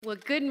Well,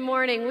 good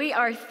morning. We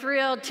are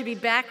thrilled to be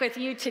back with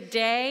you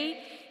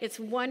today. It's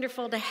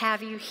wonderful to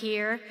have you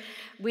here.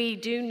 We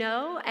do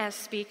know as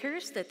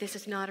speakers that this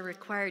is not a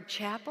required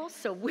chapel,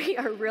 so we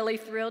are really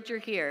thrilled you're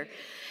here.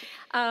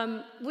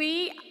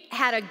 We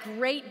had a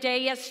great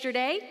day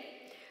yesterday.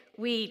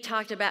 We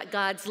talked about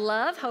God's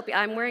love.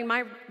 I'm wearing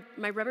my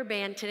rubber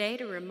band today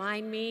to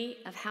remind me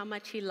of how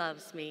much He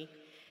loves me.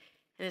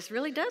 And this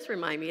really does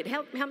remind me. It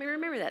helped me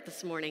remember that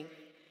this morning.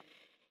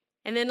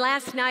 And then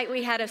last night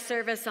we had a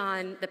service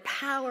on the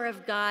power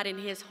of God and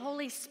His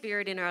Holy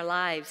Spirit in our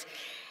lives.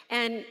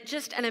 And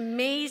just an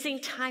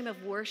amazing time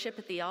of worship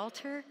at the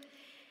altar.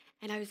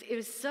 And I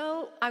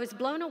was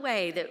blown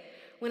away that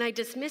when I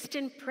dismissed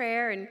in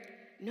prayer and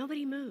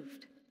nobody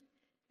moved.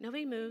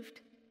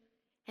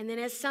 And then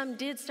as some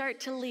did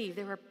start to leave,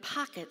 there were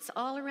pockets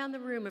all around the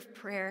room of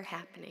prayer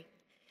happening.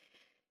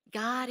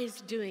 God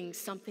is doing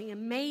something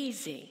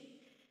amazing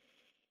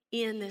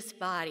in this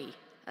body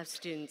of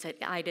students at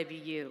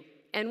IWU.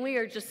 And we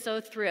are just so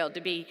thrilled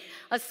to be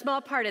a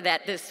small part of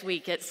that this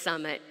week at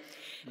Summit.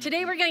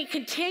 Today we're going to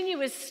continue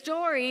with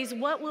stories,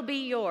 What Will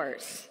Be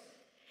Yours?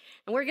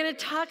 And we're going to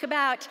talk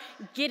about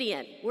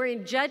Gideon. We're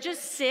in Judges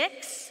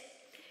 6.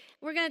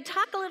 We're going to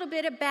talk a little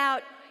bit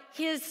about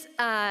his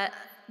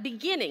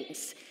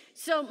beginnings.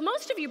 So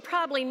most of you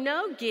probably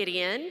know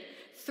Gideon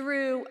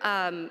through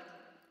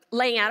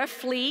laying out a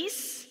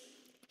fleece.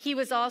 He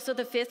was also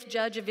the 5th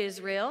judge of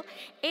Israel,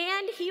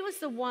 and he was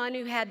the one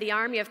who had the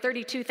army of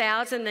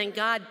 32,000, then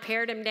God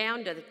pared him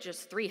down to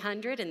just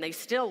 300, and they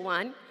still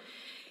won.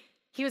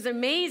 He was an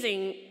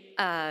amazing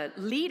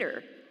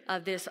leader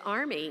of this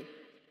army.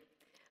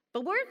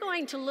 But we're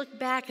going to look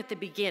back at the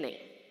beginning.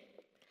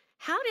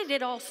 How did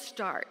it all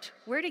start?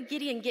 Where did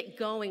Gideon get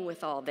going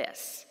with all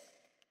this?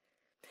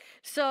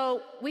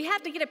 So we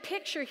have to get a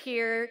picture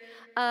here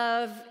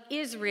of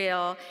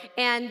Israel,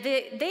 and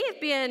they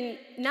have been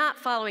not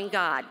following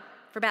God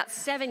for about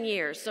 7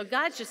 years. So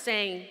God's just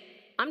saying,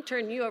 I'm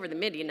turning you over to the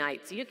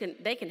Midianites.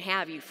 They can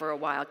have you for a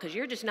while because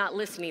you're just not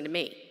listening to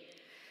me.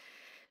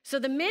 So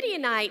the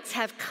Midianites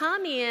have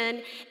come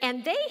in,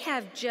 and they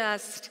have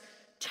just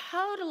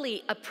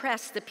totally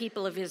oppressed the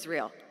people of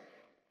Israel,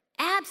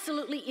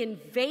 absolutely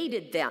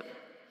invaded them.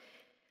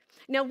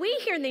 Now, we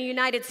here in the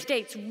United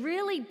States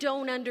really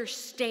don't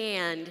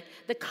understand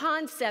the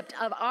concept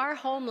of our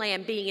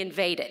homeland being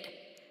invaded.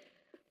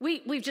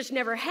 We've just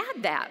never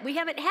had that. We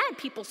haven't had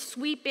people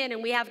sweep in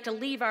and we have to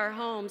leave our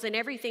homes and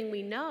everything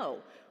we know.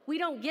 We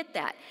don't get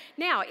that.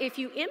 Now, if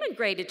you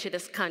immigrated to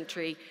this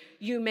country,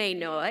 you may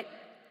know it.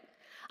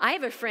 I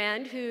have a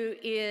friend who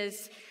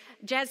is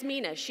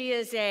Jasmina. She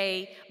is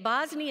a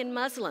Bosnian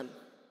Muslim.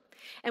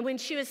 And when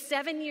she was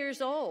 7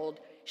 years old,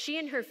 she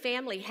and her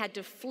family had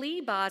to flee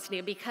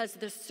Bosnia because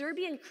the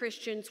Serbian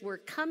Christians were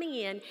coming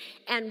in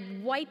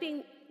and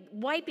wiping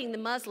the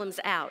Muslims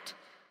out.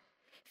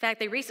 In fact,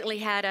 they recently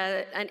had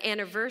an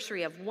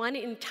anniversary of one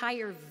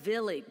entire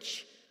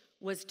village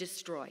was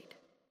destroyed.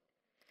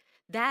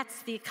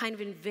 That's the kind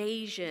of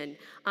invasion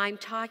I'm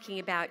talking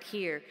about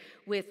here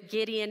with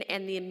Gideon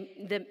and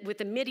with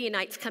the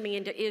Midianites coming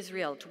into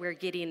Israel to where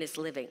Gideon is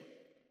living.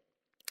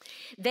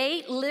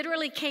 They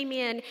literally came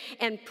in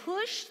and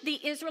pushed the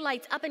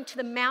Israelites up into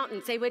the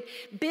mountains. They would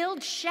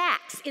build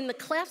shacks in the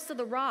clefts of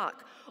the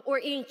rock or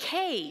in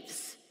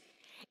caves.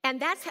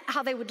 And that's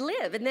how they would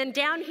live. And then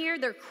down here,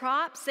 their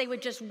crops, they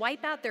would just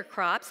wipe out their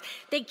crops.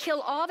 They'd kill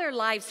all their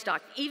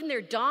livestock, even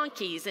their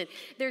donkeys and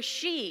their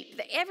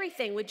sheep.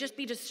 Everything would just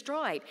be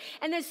destroyed.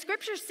 And the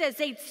scripture says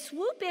they'd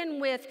swoop in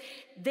with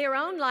their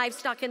own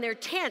livestock in their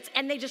tents,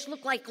 and they just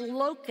look like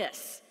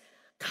locusts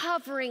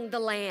covering the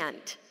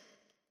land.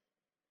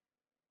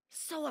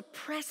 So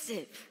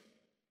oppressive.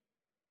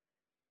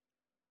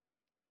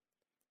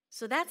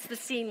 So that's the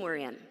scene we're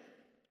in.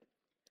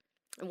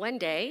 And one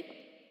day,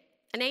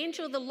 an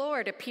angel of the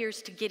Lord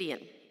appears to Gideon.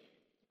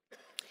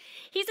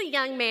 He's a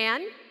young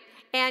man,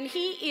 and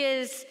he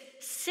is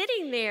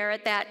sitting there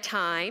at that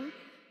time,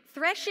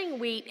 threshing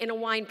wheat in a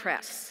wine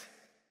press.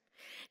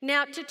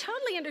 Now, to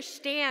totally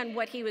understand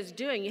what he was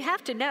doing, you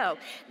have to know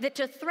that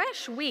to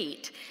thresh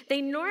wheat,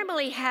 they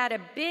normally had a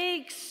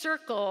big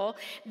circle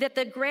that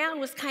the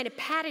ground was kind of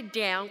patted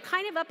down,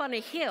 kind of up on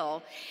a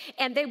hill,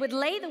 and they would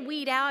lay the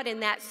wheat out in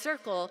that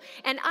circle,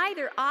 and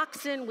either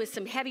oxen with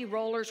some heavy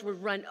rollers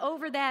would run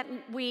over that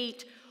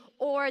wheat,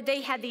 or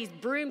they had these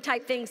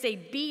broom-type things,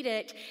 they'd beat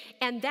it,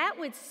 and that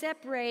would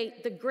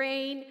separate the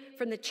grain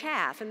from the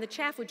chaff, and the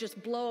chaff would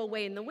just blow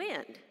away in the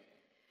wind.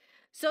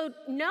 So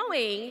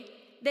knowing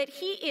that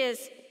he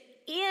is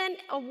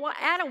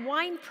at a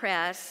wine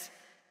press,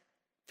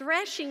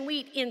 threshing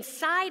wheat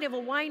inside of a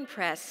wine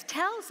press,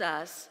 tells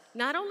us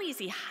not only is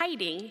he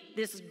hiding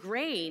this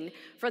grain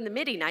from the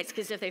Midianites,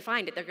 because if they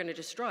find it, they're going to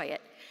destroy it,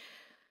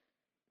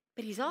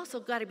 but he's also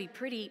got to be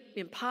pretty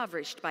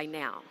impoverished by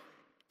now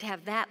to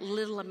have that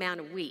little amount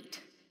of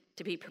wheat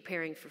to be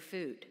preparing for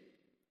food.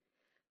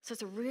 So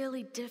it's a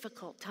really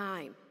difficult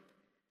time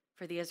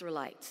for the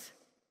Israelites.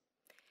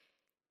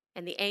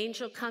 And the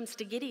angel comes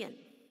to Gideon.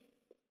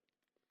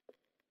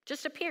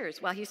 Just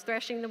appears while he's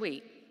threshing the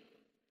wheat.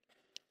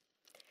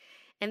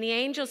 And the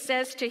angel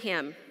says to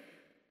him,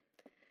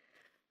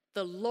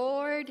 "The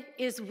Lord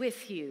is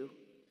with you,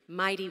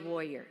 mighty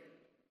warrior."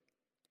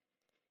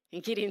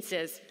 And Gideon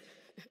says,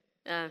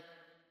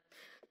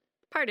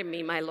 "Pardon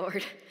me, my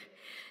Lord.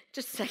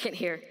 Just a second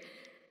here.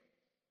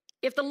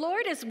 If the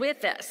Lord is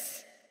with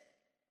us,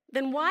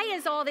 then why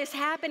is all this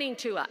happening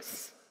to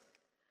us?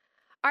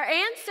 Our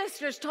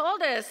ancestors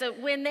told us that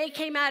when they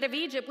came out of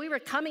Egypt, we were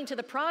coming to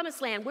the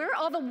promised land. Where are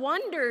all the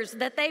wonders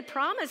that they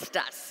promised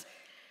us?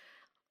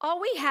 All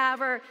we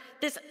have are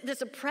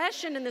this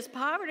oppression and this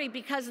poverty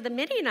because of the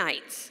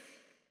Midianites.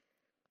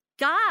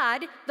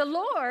 God, the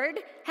Lord,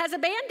 has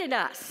abandoned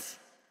us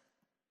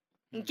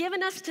and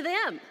given us to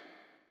them.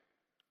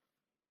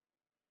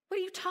 What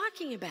are you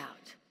talking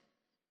about?"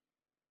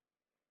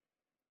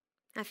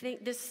 I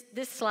think this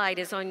slide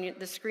is on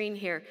the screen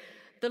here.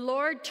 The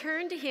Lord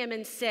turned to him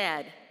and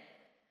said,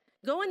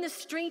 "Go in the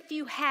strength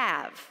you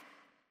have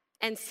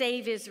and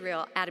save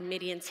Israel out of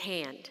Midian's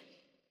hand.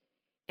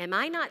 Am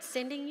I not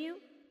sending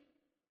you?"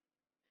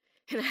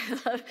 And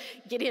I love,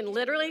 Gideon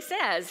literally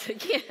says,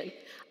 again,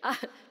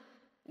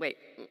 wait,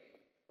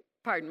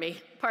 pardon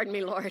me,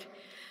 Lord,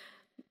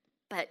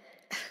 but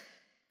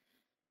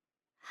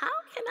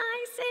how can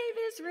I save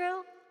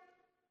Israel?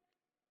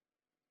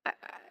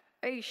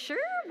 Are you sure?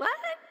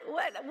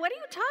 What are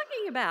you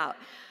talking about?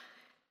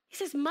 He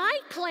says, "My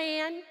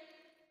clan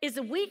is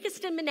the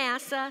weakest in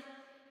Manasseh,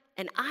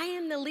 and I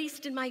am the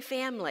least in my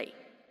family."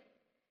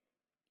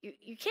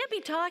 You can't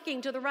be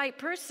talking to the right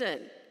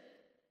person.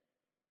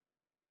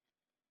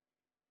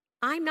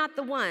 "I'm not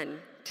the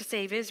one to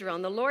save Israel."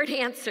 And the Lord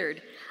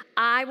answered,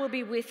 "I will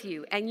be with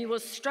you, and you will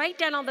strike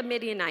down all the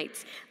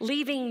Midianites,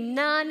 leaving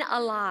none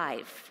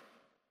alive."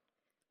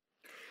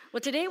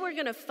 Well, today we're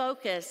going to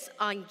focus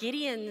on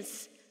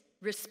Gideon's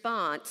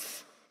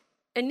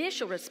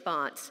initial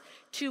response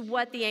to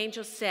what the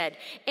angel said,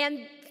 and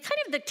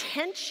kind of the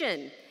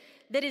tension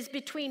that is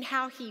between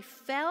how he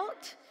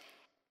felt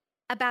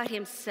about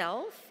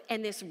himself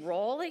and this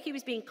role that he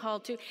was being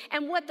called to,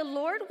 and what the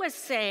Lord was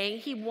saying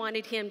he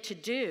wanted him to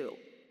do.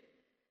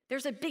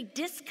 There's a big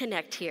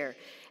disconnect here.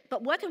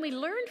 But what can we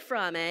learn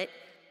from it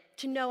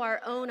to know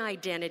our own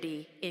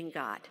identity in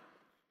God?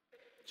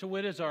 So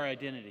what is our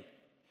identity?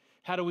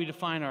 How do we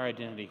define our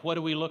identity? What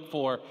do we look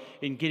for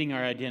in getting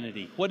our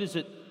identity? What does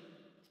it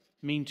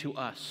mean to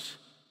us?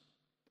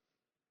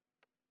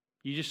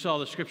 You just saw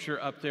the scripture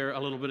up there a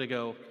little bit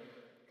ago.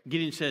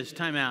 Gideon says,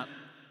 "Time out.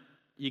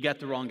 You got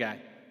the wrong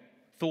guy.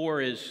 Thor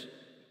is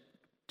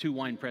 2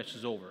 wine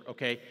presses over,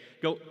 okay?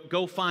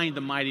 Go find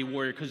the mighty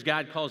warrior," because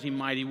God calls him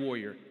mighty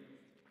warrior.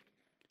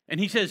 And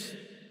he says,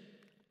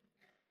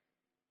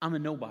 "I'm a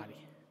nobody.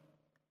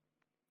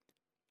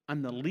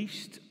 I'm the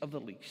least of the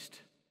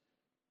least."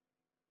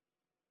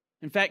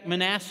 In fact,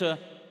 Manasseh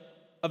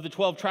of the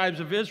 12 tribes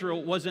of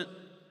Israel wasn't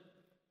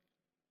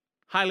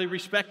highly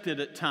respected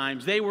at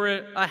times. They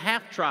were a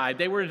half tribe.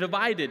 They were a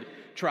divided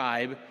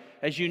tribe,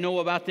 as you know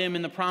about them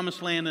in the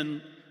promised land,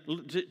 and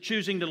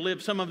choosing to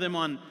live, some of them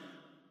on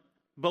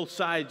both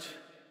sides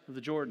of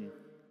the Jordan.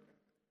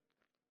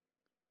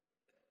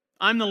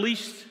 "I'm the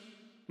least of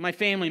my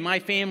family. My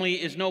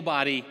family is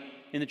nobody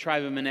in the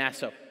tribe of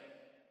Manasseh.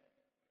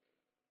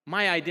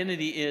 My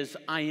identity is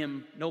I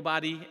am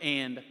nobody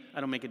and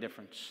I don't make a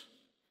difference."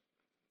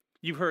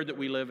 You've heard that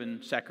we live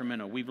in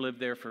Sacramento. We've lived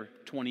there for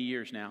 20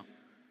 years now.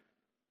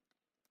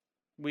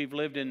 We've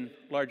lived in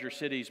larger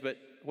cities, but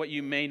what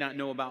you may not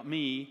know about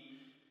me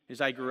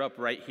is I grew up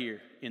right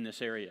here in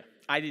this area.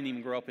 I didn't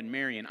even grow up in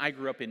Marion. I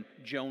grew up in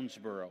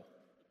Jonesboro.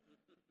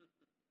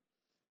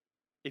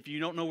 If you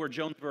don't know where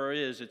Jonesboro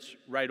is, it's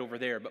right over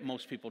there, but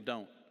most people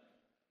don't.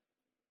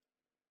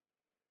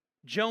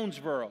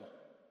 Jonesboro.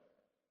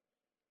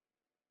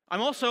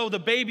 I'm also the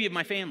baby of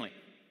my family.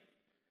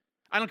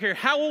 I don't care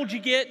how old you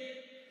get.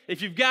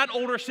 If you've got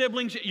older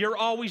siblings, you're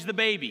always the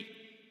baby.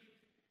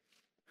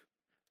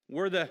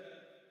 We're the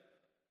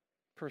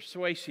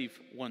persuasive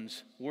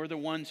ones. We're the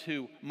ones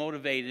who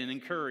motivate and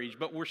encourage,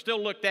 but we're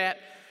still looked at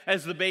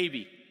as the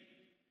baby.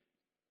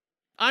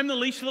 I'm the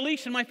least of the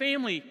least in my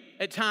family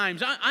at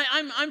times.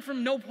 I'm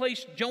from no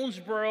place,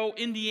 Jonesboro,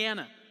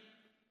 Indiana.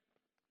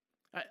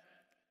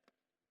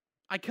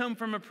 I come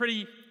from a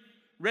pretty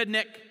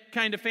redneck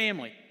kind of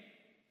family.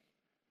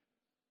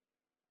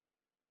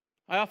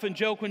 I often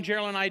joke when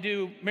Gerald and I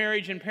do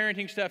marriage and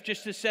parenting stuff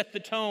just to set the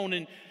tone,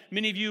 and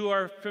many of you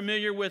are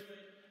familiar with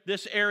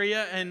this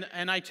area,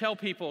 and I tell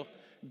people,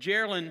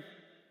 Gerald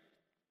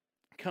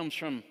comes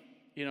from,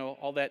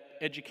 all that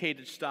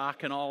educated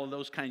stock and all of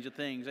those kinds of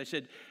things. I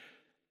said,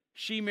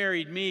 she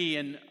married me,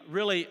 and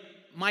really,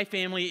 my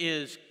family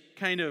is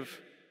kind of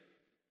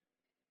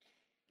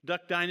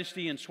Duck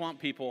Dynasty and Swamp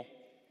People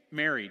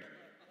married.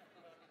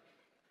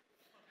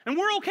 And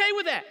we're okay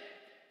with that.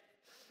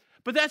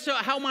 But that's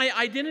how my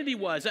identity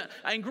was.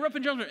 I grew up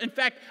in Jonesboro. In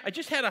fact, I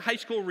just had a high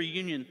school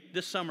reunion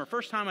this summer.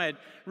 First time I had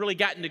really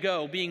gotten to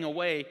go, being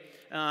away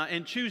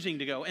and choosing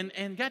to go,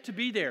 and got to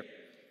be there.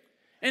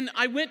 And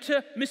I went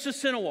to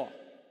Mississinewa.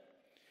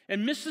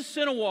 And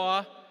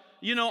Mississinewa,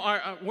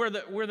 we're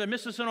the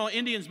Mississinewa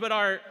Indians, but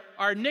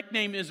our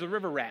nickname is the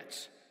River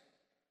Rats.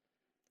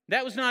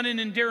 That was not an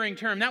endearing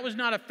term. That was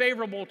not a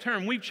favorable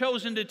term. We've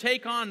chosen to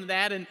take on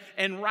that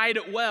and write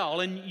it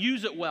well and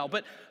use it well.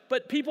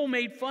 But people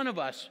made fun of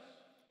us.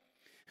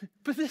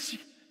 But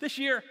this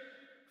year,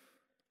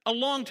 a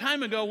long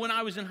time ago when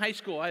I was in high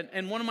school,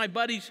 and one of my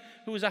buddies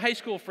who was a high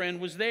school friend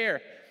was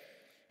there.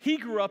 He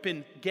grew up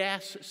in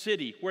Gas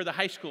City, where the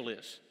high school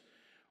is.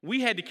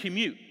 We had to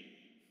commute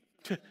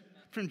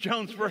from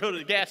Jonesboro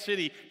to Gas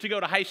City to go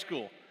to high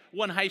school,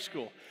 one high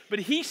school. But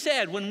he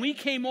said when we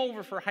came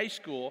over for high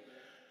school,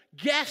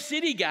 Gas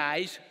City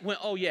guys went,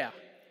 "Oh yeah,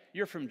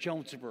 you're from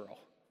Jonesboro."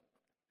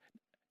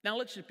 Now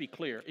let's just be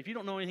clear. If you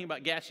don't know anything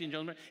about Gas City and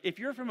Jonesboro, if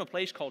you're from a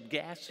place called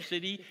Gas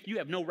City, you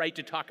have no right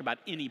to talk about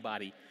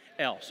anybody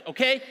else,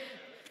 okay?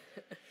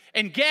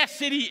 And Gas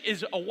City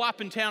is a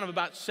whopping town of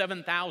about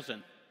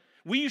 7,000.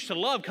 We used to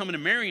love coming to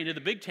Marion, to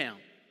the big town.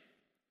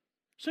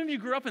 Some of you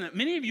grew up in that.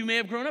 Many of you may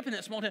have grown up in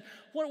that small town.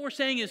 What we're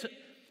saying is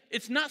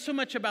it's not so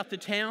much about the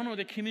town or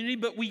the community,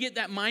 but we get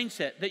that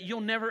mindset that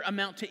you'll never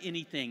amount to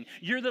anything.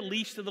 You're the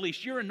least of the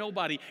least. You're a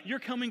nobody. You're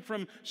coming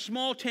from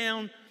small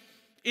town,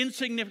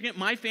 insignificant.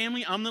 My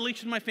family, I'm the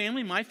least of my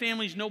family. My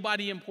family's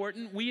nobody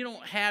important. We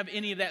don't have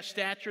any of that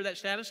stature, that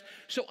status.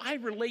 So I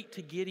relate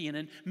to Gideon,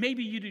 and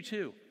maybe you do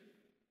too.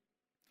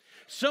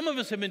 Some of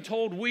us have been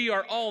told we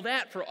are all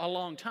that for a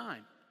long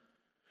time.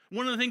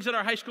 One of the things at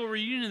our high school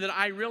reunion that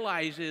I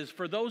realize is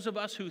for those of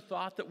us who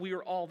thought that we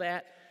were all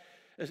that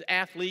as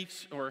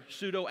athletes or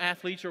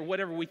pseudo-athletes or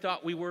whatever we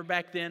thought we were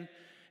back then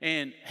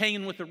and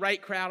hanging with the right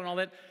crowd and all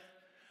that,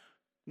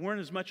 weren't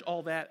as much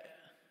all that.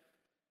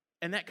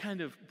 And that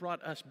kind of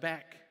brought us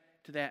back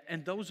to that.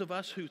 And those of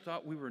us who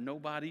thought we were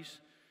nobodies,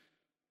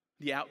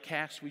 the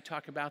outcasts, we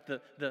talk about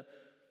the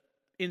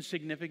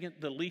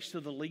insignificant, the least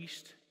of the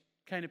least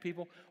kind of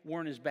people,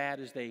 weren't as bad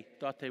as they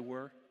thought they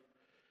were.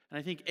 And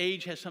I think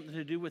age has something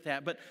to do with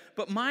that. But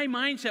my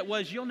mindset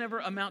was you'll never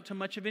amount to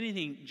much of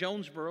anything.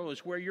 Jonesboro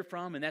is where you're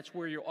from, and that's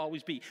where you'll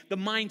always be. The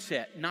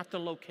mindset, not the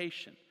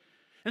location.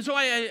 And so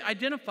I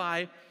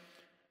identify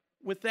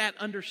with that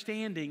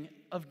understanding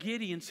of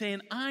Gideon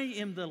saying, I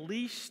am the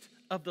least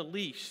of the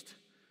least.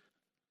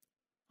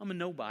 I'm a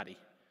nobody.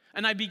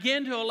 And I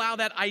began to allow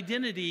that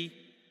identity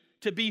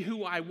to be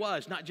who I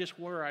was, not just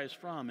where I was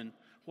from and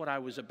what I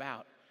was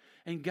about.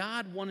 And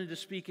God wanted to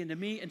speak into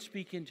me and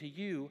speak into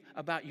you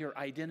about your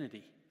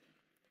identity.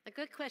 A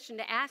good question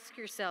to ask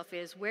yourself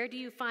is, where do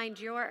you find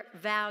your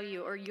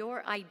value or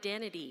your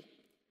identity?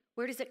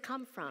 Where does it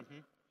come from? Mm-hmm.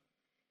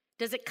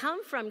 Does it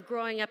come from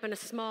growing up in a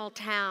small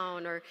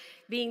town or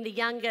being the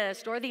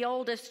youngest or the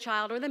oldest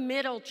child or the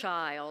middle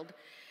child?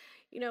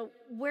 You know,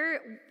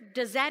 where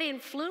does that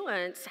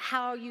influence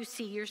how you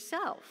see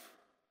yourself?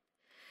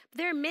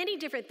 There are many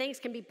different things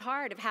can be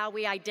part of how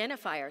we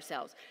identify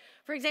ourselves.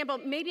 For example,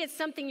 maybe it's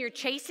something you're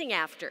chasing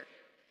after.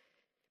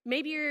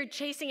 Maybe you're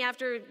chasing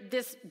after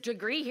this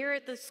degree here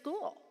at the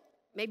school.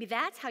 Maybe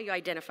that's how you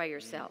identify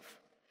yourself.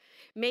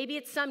 Maybe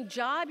it's some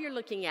job you're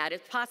looking at.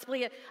 It's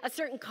possibly a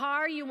certain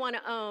car you want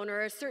to own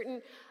or a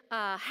certain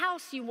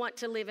house you want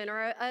to live in or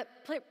a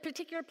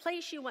particular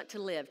place you want to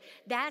live.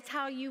 That's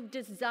how you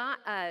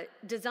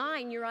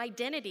design your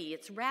identity.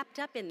 It's wrapped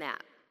up in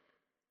that.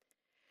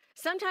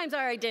 Sometimes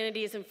our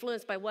identity is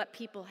influenced by what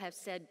people have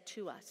said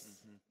to us.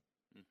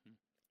 Mm-hmm. Mm-hmm.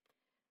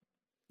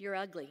 You're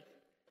ugly.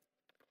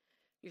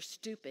 You're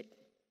stupid.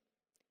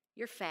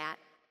 You're fat.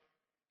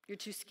 You're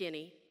too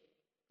skinny.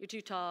 You're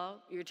too tall.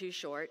 You're too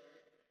short.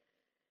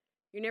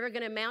 You're never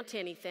going to amount to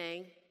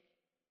anything.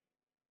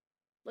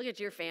 Look at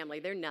your family.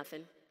 They're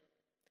nothing.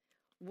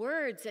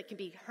 Words that can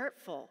be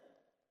hurtful,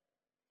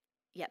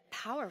 yet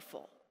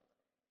powerful,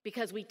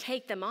 because we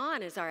take them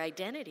on as our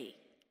identity.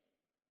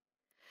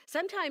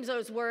 Sometimes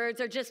those words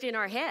are just in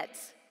our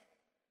heads.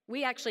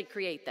 We actually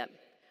create them.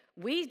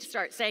 We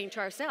start saying to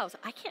ourselves,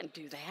 I can't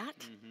do that.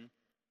 Mm-hmm.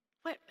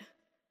 What?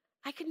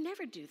 I could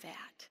never do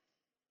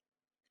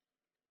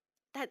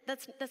that.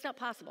 That's not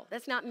possible.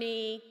 That's not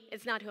me.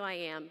 It's not who I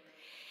am.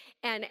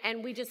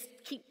 And we just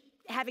keep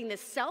having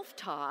this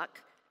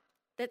self-talk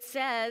that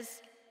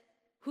says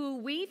who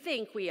we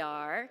think we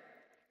are,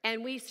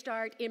 and we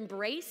start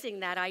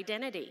embracing that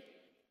identity.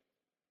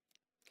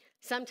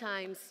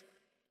 Sometimes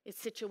it's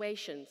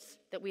situations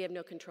that we have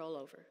no control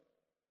over.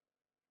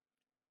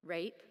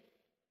 Rape,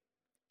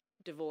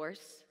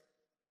 divorce,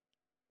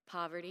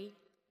 poverty,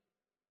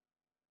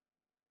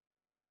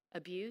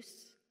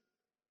 abuse,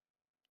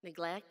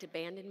 neglect,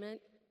 abandonment.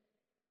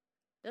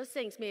 Those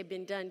things may have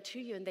been done to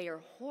you, and they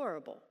are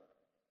horrible,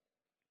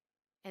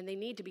 and they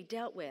need to be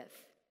dealt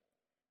with.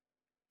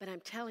 But I'm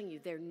telling you,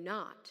 they're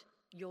not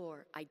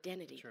your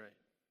identity. That's right.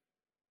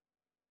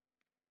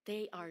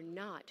 They are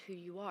not who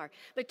you are.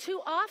 But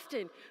too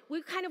often,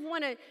 we kind of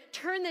want to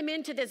turn them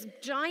into this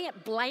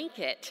giant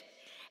blanket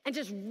and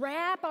just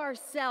wrap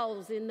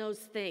ourselves in those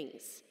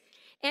things.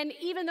 And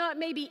even though it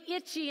may be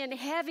itchy and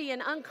heavy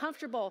and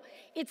uncomfortable,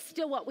 it's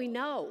still what we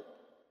know.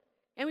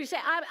 And we say,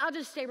 I'll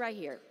just stay right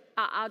here.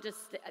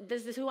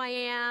 This is who I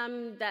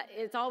am. That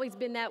it's always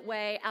been that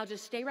way. I'll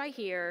just stay right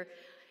here.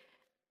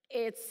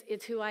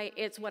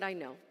 It's what I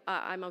know.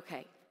 I'm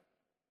okay.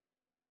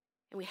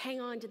 And we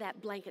hang on to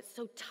that blanket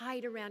so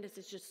tight around us,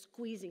 it's just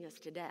squeezing us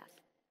to death.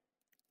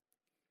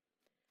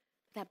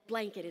 That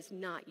blanket is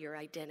not your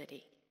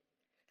identity.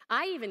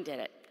 I even did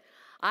it.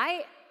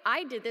 I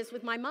did this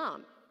with my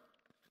mom.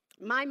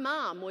 My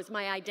mom was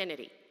my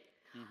identity.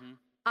 Mm-hmm.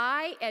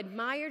 I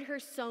admired her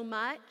so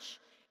much.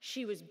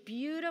 She was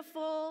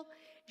beautiful.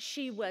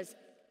 She was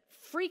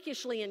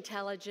freakishly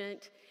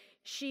intelligent.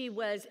 She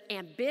was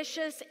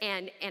ambitious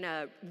and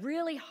a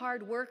really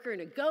hard worker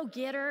and a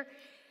go-getter.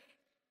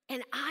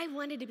 And I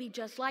wanted to be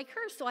just like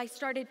her, so I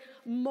started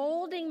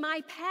molding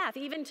my path,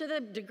 even to the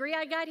degree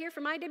I got here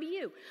from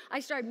IWU. I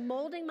started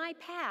molding my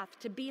path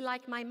to be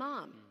like my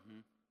mom. Mm-hmm.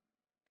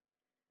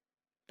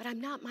 But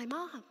I'm not my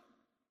mom.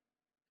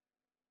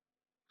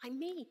 I'm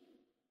me.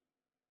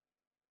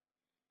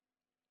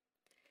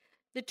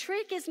 The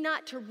trick is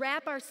not to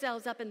wrap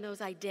ourselves up in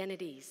those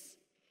identities,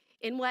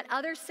 in what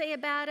others say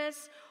about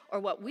us or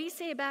what we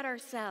say about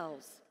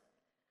ourselves,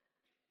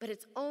 but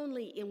it's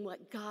only in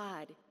what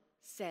God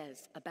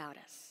says about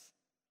us,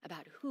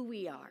 about who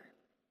we are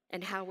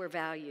and how we're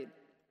valued.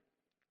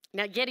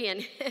 Now,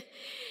 Gideon,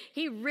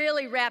 he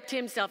really wrapped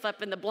himself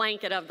up in the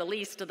blanket of the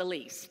least of the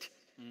least.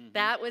 Mm-hmm.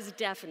 That was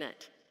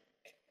definite,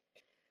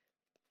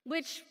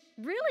 which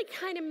really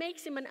kind of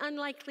makes him an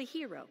unlikely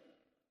hero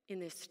in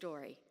this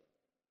story.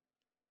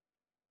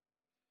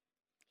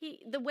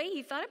 The way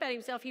he thought about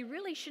himself, he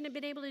really shouldn't have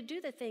been able to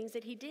do the things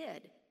that he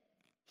did.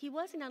 He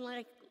was an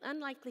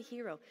unlikely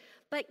hero.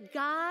 But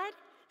God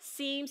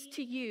seems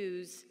to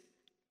use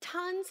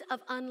tons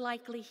of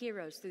unlikely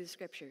heroes through the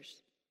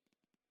scriptures.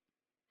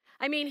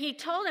 I mean, he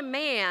told a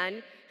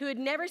man who had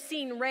never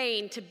seen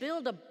rain to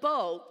build a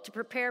boat to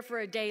prepare for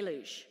a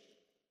deluge.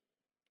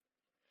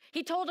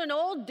 He told an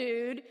old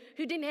dude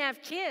who didn't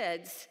have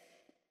kids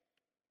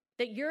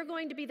that you're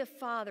going to be the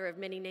father of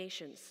many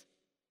nations.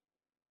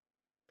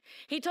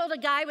 He told a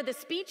guy with a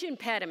speech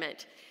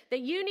impediment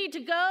that you need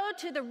to go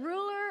to the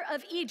ruler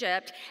of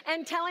Egypt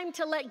and tell him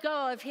to let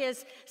go of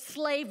his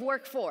slave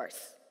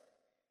workforce.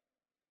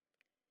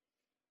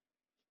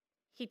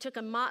 He took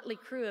a motley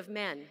crew of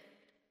men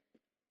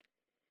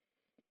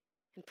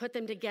and put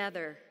them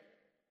together,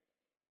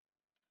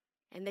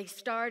 and they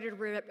started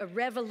a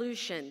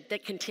revolution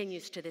that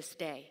continues to this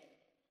day.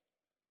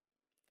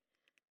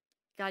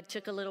 God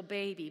took a little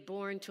baby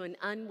born to an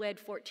unwed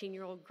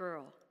 14-year-old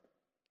girl,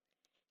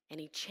 and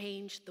he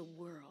changed the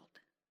world.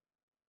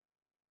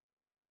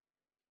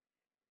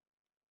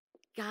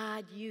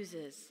 God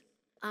uses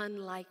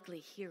unlikely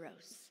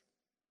heroes,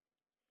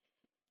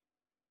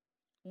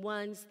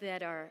 ones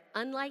that are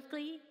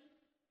unlikely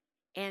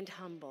and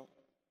humble.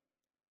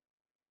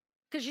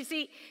 Because you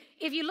see,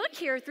 if you look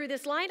here through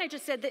this line I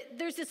just said, that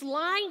there's this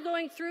line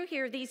going through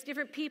here, these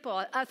different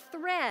people, a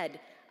thread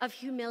of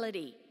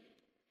humility.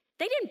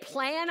 They didn't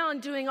plan on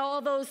doing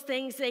all those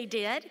things they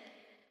did.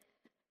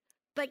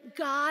 But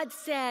God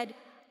said,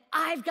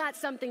 I've got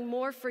something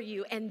more for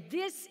you, and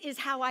this is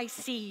how I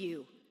see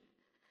you.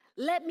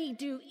 Let me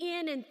do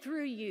in and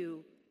through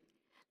you.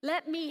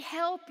 Let me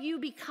help you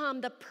become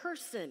the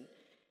person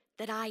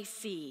that I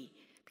see,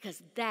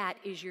 because that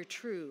is your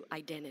true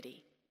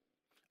identity.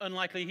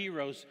 Unlikely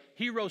heroes.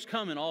 Heroes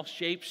come in all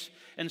shapes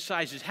and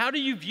sizes. How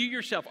do you view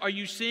yourself? Are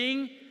you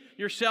seeing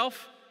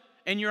yourself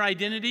and your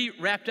identity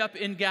wrapped up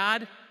in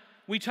God?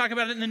 We talk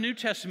about it in the New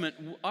Testament.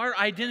 Our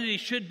identity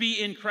should be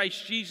in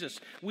Christ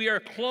Jesus. We are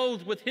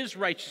clothed with his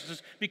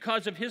righteousness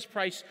because of his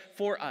price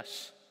for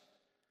us.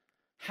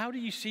 How do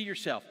you see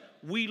yourself?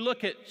 We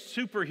look at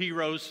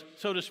superheroes,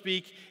 so to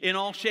speak, in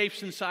all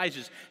shapes and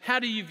sizes. How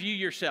do you view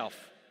yourself?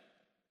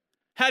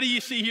 How do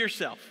you see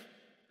yourself?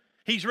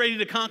 He's ready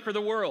to conquer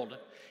the world.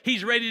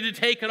 He's ready to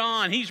take it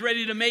on. He's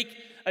ready to make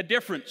a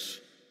difference.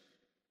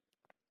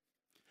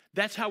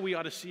 That's how we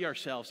ought to see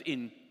ourselves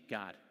in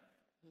God.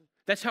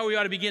 That's how we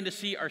ought to begin to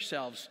see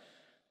ourselves.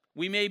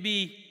 We may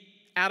be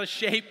out of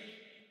shape,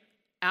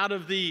 out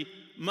of the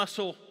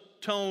muscle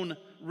tone,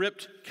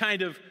 ripped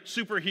kind of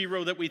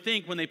superhero that we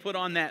think when they put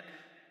on that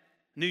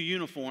new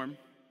uniform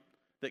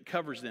that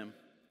covers them.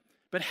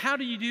 But how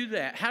do you do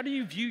that? How do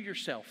you view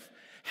yourself?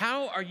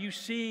 How are you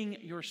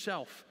seeing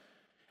yourself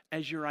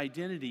as your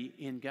identity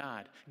in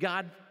God?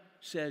 God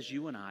says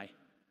you and I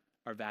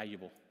are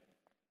valuable.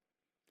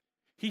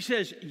 He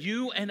says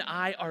you and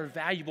I are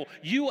valuable.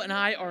 You and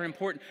I are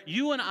important.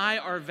 You and I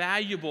are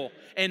valuable.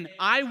 And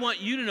I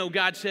want you to know,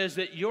 God says,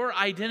 that your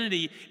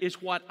identity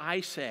is what I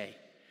say.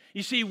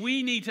 You see,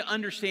 we need to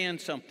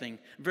understand something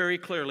very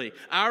clearly.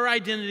 Our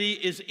identity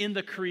is in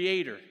the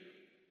Creator,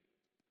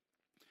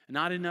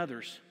 not in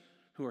others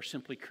who are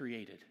simply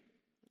created.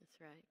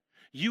 That's right.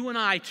 You and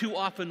I too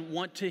often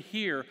want to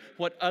hear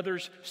what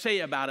others say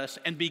about us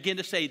and begin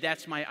to say,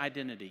 that's my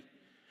identity.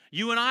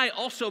 You and I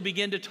also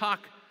begin to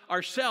talk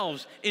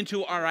ourselves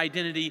into our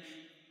identity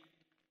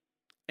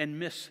and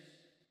miss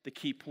the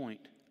key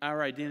point.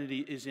 Our identity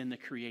is in the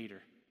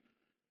Creator.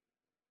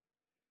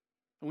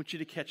 I want you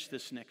to catch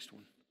this next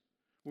one.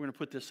 We're going to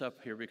put this up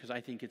here because I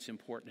think it's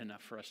important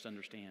enough for us to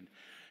understand.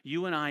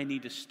 You and I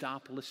need to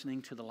stop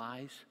listening to the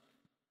lies,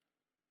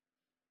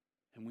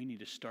 and we need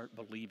to start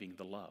believing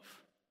the love.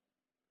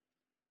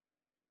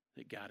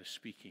 that God is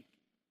speaking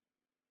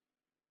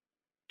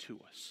to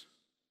us.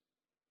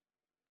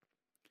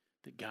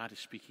 That God is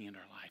speaking in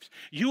our lives.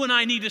 You and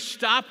I need to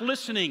stop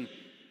listening.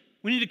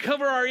 We need to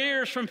cover our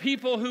ears from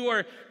people who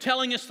are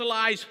telling us the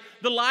lies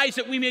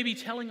that we may be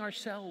telling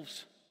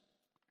ourselves.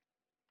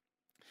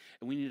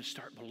 And we need to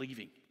start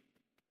believing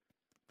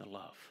the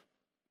love.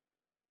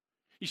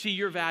 You see,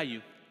 your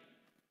value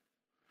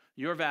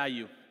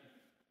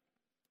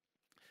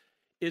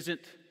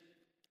isn't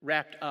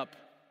wrapped up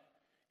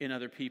in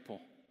other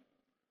people.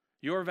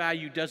 Your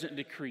value doesn't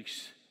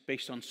decrease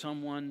based on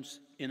someone's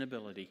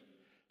inability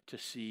to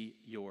see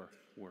your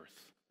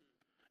worth.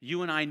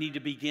 You and I need to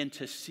begin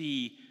to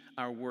see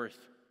our worth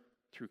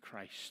through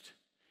Christ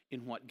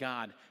in what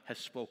God has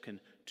spoken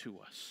to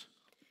us.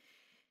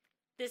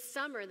 This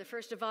summer, the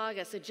 1st of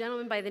August, a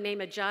gentleman by the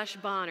name of Josh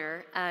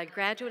Bonner, a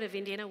graduate of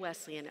Indiana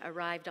Wesleyan,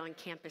 arrived on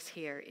campus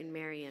here in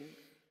Marion.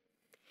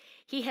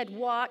 He had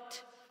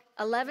walked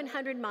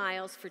 1,100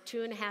 miles for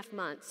 2.5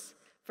 months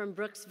from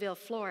Brooksville,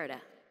 Florida,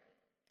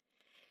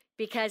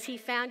 because he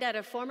found out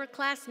a former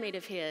classmate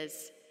of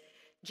his,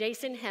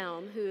 Jason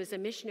Helm, who is a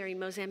missionary in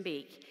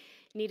Mozambique,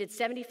 needed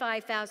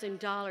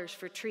 $75,000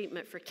 for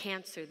treatment for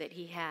cancer that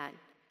he had.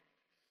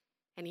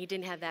 And he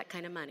didn't have that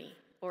kind of money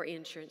or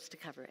insurance to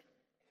cover it.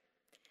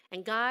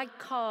 And God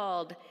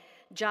called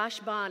Josh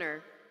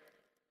Bonner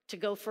to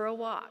go for a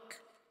walk.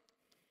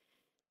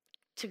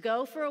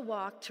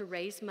 To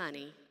raise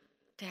money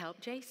to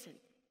help Jason.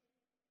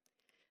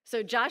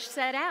 So Josh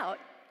set out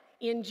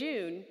in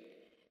June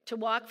to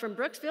walk from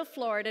Brooksville,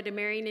 Florida to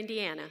Marion,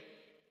 Indiana.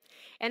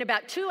 And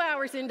about 2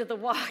 hours into the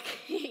walk,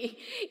 he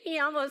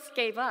almost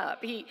gave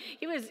up. He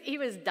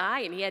was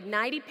dying. He had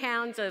 90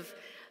 pounds of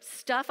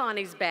stuff on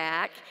his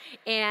back,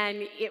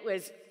 and it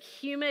was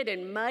humid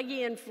and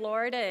muggy in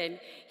Florida, and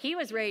he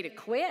was ready to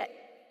quit.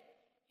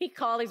 He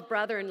called his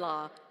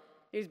brother-in-law.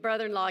 His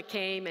brother-in-law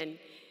came, and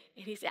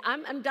he said,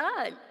 I'm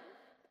done.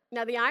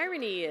 Now, the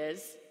irony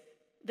is,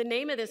 the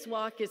name of this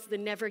walk is the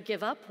Never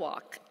Give Up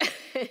Walk.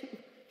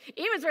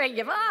 He was ready to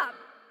give up.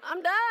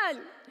 I'm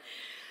done.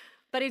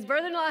 But his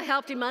brother-in-law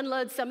helped him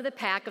unload some of the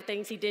pack of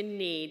things he didn't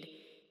need.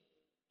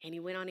 And he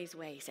went on his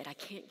way. He said, I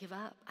can't give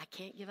up. I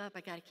can't give up.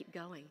 I got to keep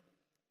going.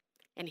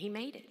 And he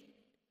made it.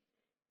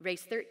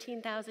 Raised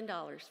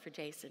 $13,000 for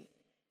Jason.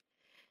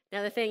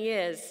 Now, the thing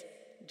is,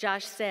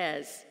 Josh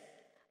says,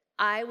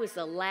 I was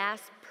the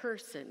last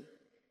person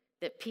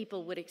that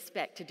people would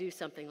expect to do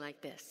something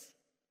like this.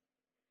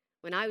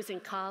 When I was in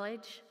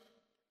college,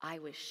 I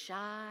was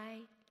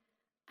shy.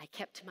 I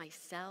kept to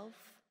myself.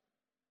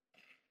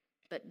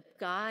 But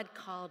God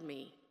called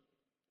me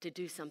to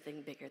do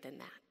something bigger than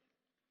that.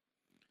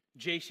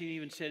 Jason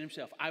even said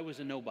himself, I was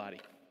a nobody.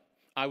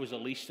 I was the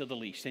least of the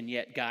least, and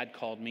yet God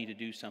called me to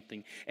do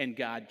something, and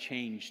God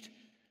changed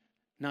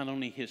not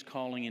only his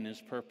calling and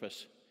his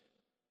purpose,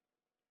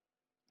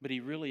 but he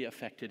really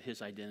affected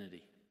his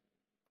identity.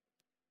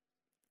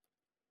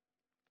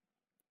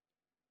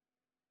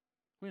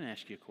 We're going to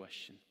ask you a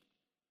question.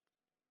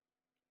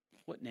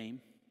 What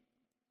name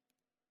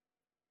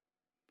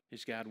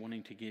is God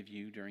wanting to give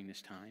you during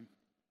this time?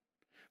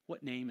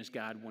 What name is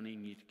God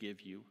wanting you to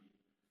give you?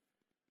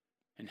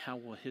 And how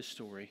will his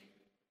story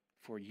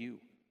for you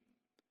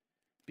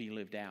be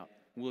lived out?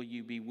 Will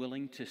you be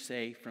willing to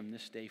say from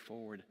this day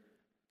forward,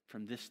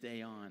 from this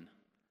day on,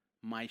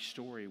 my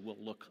story will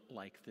look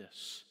like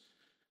this?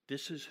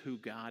 This is who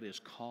God is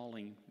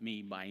calling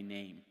me by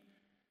name.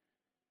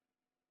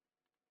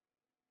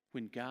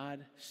 When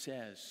God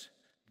says,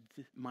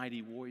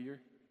 mighty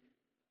warrior,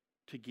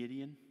 to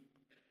Gideon,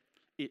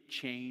 it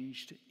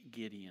changed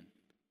Gideon.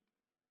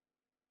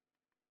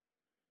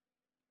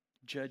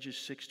 Judges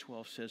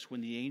 6:12 says, when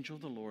the angel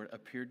of the Lord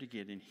appeared to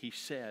Gideon, he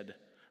said,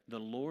 the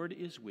Lord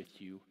is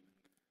with you,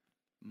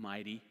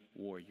 mighty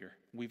warrior.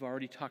 We've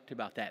already talked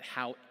about that,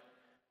 how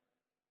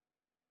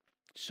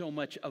so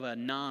much of a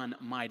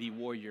non-mighty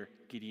warrior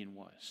Gideon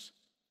was.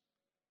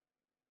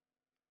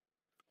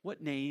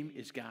 What name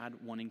is God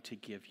wanting to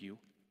give you?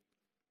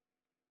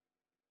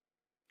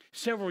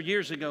 Several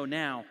years ago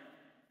now,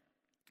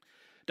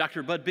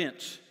 Dr. Bud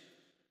Bentz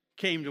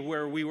came to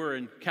where we were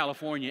in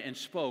California and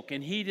spoke,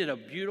 and he did a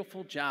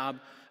beautiful job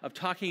of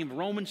talking in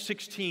Romans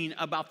 16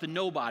 about the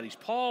nobodies.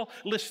 Paul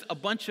lists a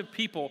bunch of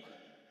people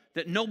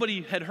that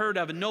nobody had heard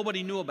of and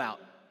nobody knew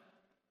about,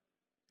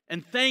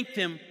 and thanked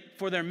them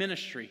for their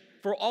ministry,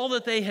 for all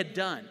that they had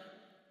done.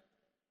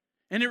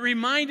 And it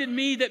reminded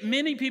me that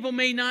many people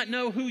may not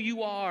know who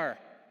you are.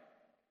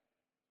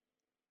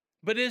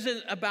 But it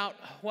isn't about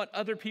what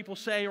other people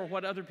say or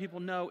what other people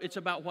know. It's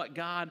about what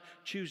God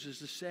chooses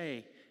to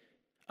say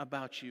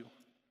about you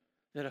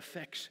that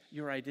affects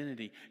your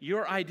identity.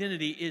 Your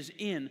identity is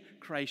in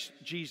Christ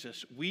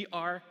Jesus. We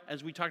are,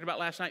 as we talked about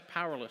last night,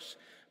 powerless,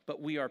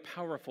 but we are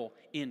powerful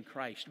in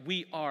Christ.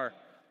 We are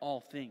all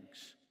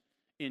things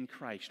in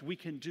Christ. We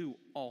can do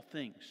all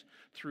things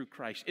through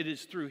Christ. It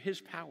is through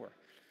his power.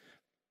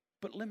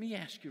 But let me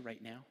ask you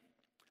right now,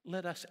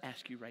 let us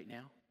ask you right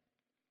now,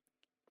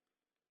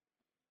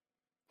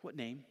 what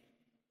name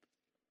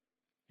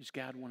is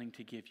God wanting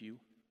to give you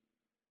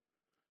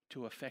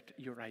to affect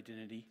your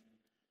identity,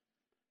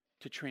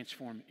 to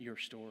transform your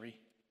story,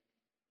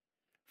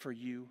 for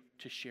you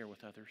to share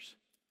with others.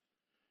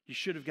 You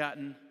should have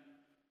gotten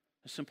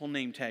a simple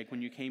name tag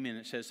when you came in.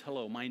 It says,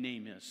 "Hello, my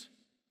name is."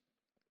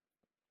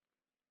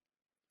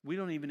 We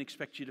don't even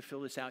expect you to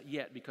fill this out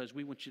yet because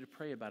we want you to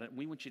pray about it and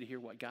we want you to hear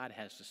what God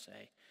has to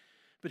say.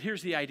 But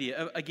here's the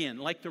idea. Again,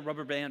 like the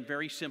rubber band,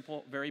 very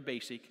simple, very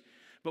basic.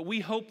 But we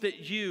hope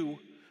that you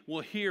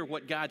will hear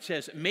what God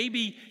says.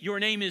 Maybe your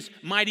name is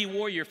Mighty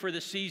Warrior for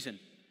this season.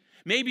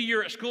 Maybe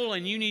you're at school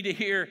and you need to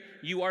hear,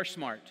 "You are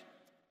smart."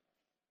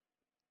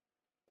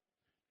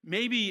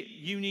 Maybe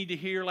you need to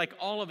hear, like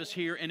all of us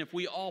here, and if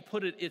we all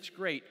put it, it's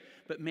great.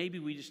 But maybe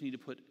we just need to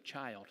put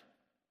child.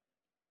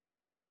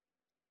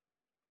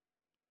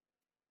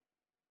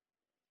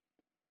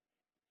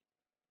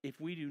 If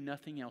we do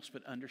nothing else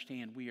but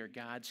understand we are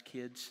God's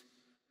kids,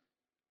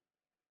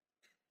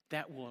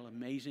 that will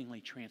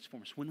amazingly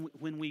transform us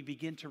when we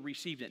begin to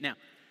receive it. Now,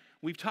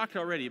 we've talked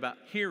already about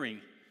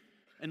hearing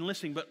and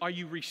listening, but are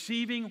you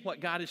receiving what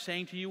God is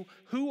saying to you?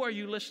 Who are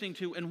you listening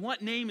to? And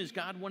what name is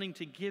God wanting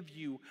to give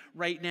you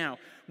right now?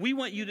 We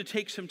want you to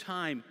take some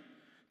time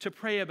to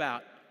pray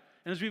about.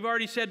 And as we've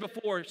already said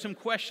before, some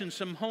questions,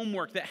 some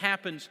homework that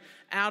happens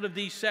out of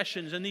these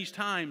sessions and these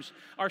times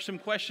are some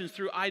questions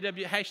through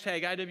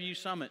 #IW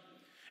Summit.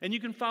 And you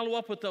can follow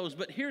up with those.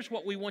 But here's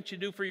what we want you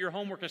to do for your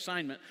homework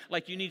assignment,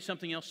 like you need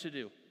something else to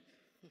do.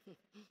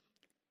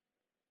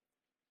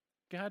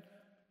 God,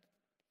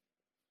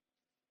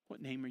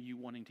 what name are you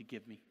wanting to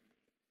give me?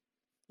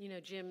 You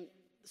know, Jim,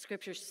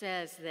 Scripture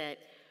says that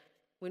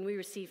when we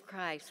receive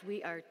Christ,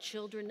 we are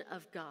children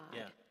of God.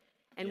 Yeah.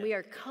 And we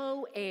are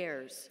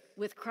co-heirs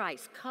with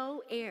Christ,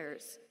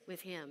 co-heirs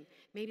with Him.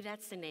 Maybe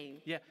that's the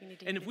name. Yeah, You need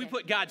to and hear if we that.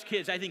 put God's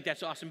kids, I think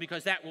that's awesome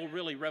because that will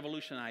really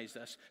revolutionize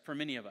us for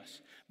many of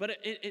us. But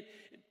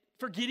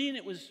for Gideon,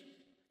 it was,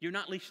 you're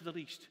not least of the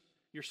least.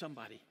 You're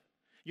somebody.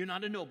 You're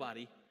not a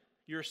nobody.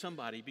 You're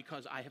somebody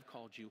because I have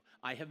called you.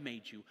 I have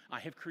made you.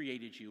 I have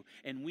created you.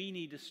 And we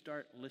need to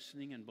start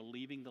listening and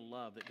believing the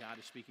love that God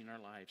is speaking in our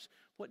lives.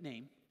 What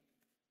name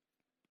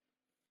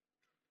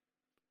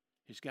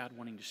is God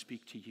wanting to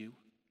speak to you?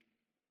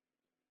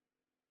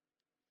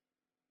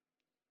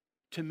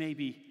 To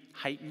maybe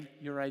heighten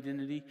your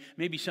identity?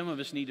 Maybe some of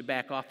us need to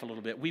back off a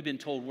little bit. We've been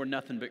told we're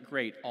nothing but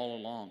great all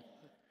along.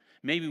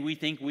 Maybe we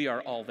think we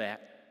are all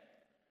that.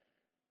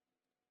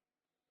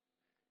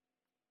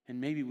 And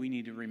maybe we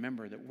need to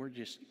remember that we're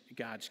just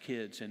God's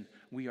kids and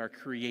we are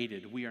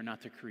created. We are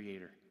not the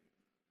creator.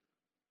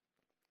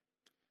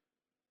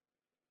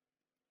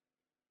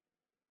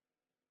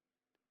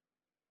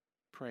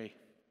 Pray.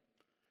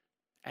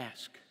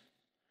 Ask,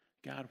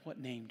 God, what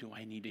name do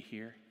I need to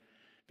hear?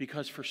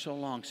 Because for so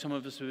long, some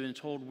of us have been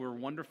told we're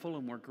wonderful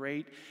and we're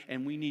great,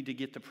 and we need to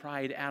get the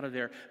pride out of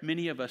there.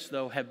 Many of us,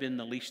 though, have been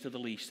the least of the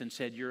least and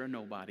said, you're a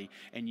nobody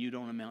and you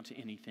don't amount to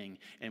anything.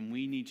 And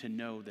we need to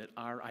know that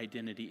our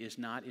identity is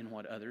not in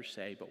what others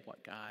say, but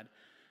what God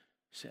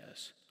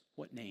says.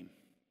 What name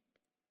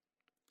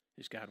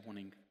is God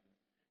wanting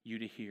you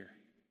to hear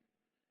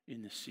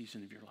in this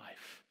season of your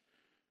life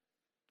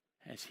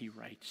as He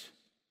writes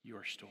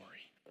your story?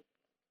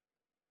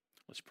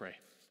 Let's pray.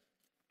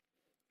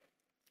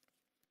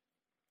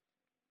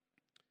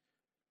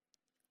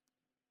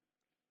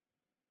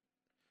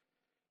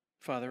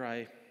 Father,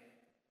 I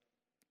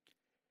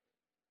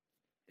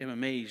am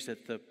amazed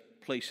at the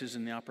places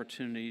and the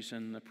opportunities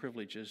and the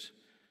privileges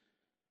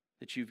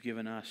that you've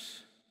given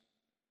us.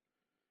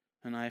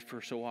 And I,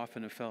 for so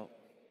often, have felt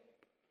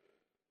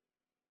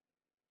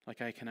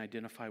like I can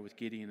identify with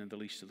Gideon and the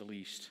least of the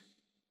least.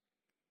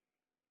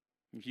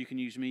 If you can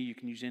use me, you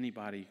can use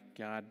anybody,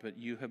 God, but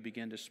you have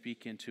begun to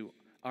speak into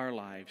our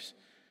lives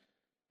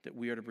that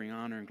we are to bring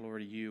honor and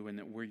glory to you and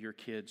that we're your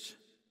kids,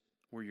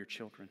 we're your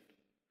children.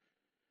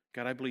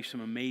 God, I believe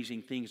some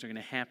amazing things are going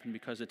to happen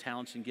because of the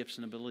talents and gifts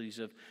and abilities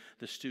of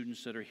the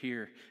students that are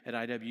here at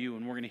IW,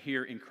 and we're going to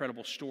hear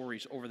incredible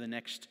stories over the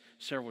next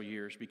several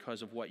years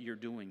because of what you're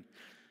doing.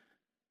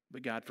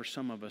 But God, for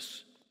some of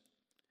us,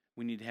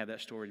 we need to have that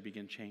story to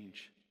begin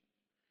change.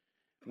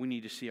 We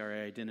need to see our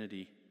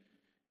identity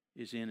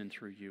is in and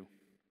through you.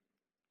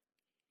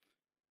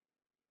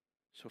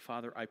 So,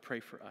 Father, I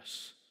pray for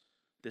us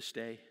this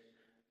day,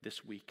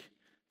 this week,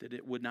 that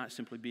it would not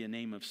simply be a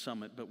name of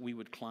Summit, but we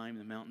would climb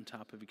the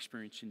mountaintop of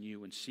experiencing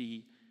you and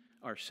see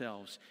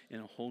ourselves in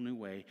a whole new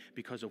way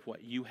because of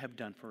what you have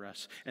done for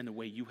us and the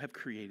way you have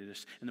created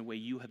us and the way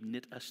you have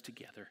knit us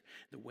together,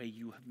 the way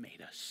you have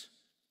made us.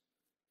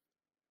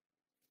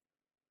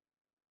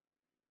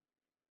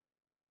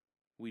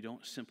 We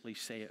don't simply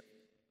say it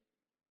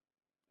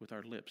with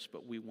our lips,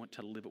 but we want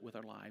to live it with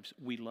our lives.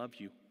 We love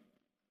you,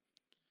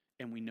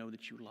 and we know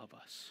that you love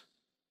us.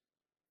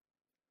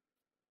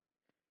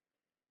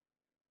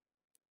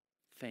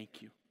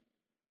 Thank you.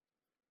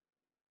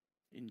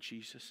 In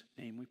Jesus'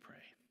 name we pray.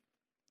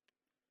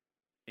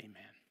 Amen.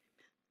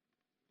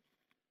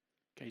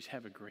 Guys,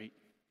 have a great,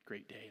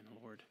 great day in the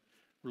Lord.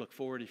 We look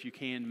forward, if you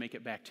can, make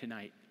it back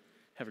tonight.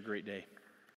 Have a great day.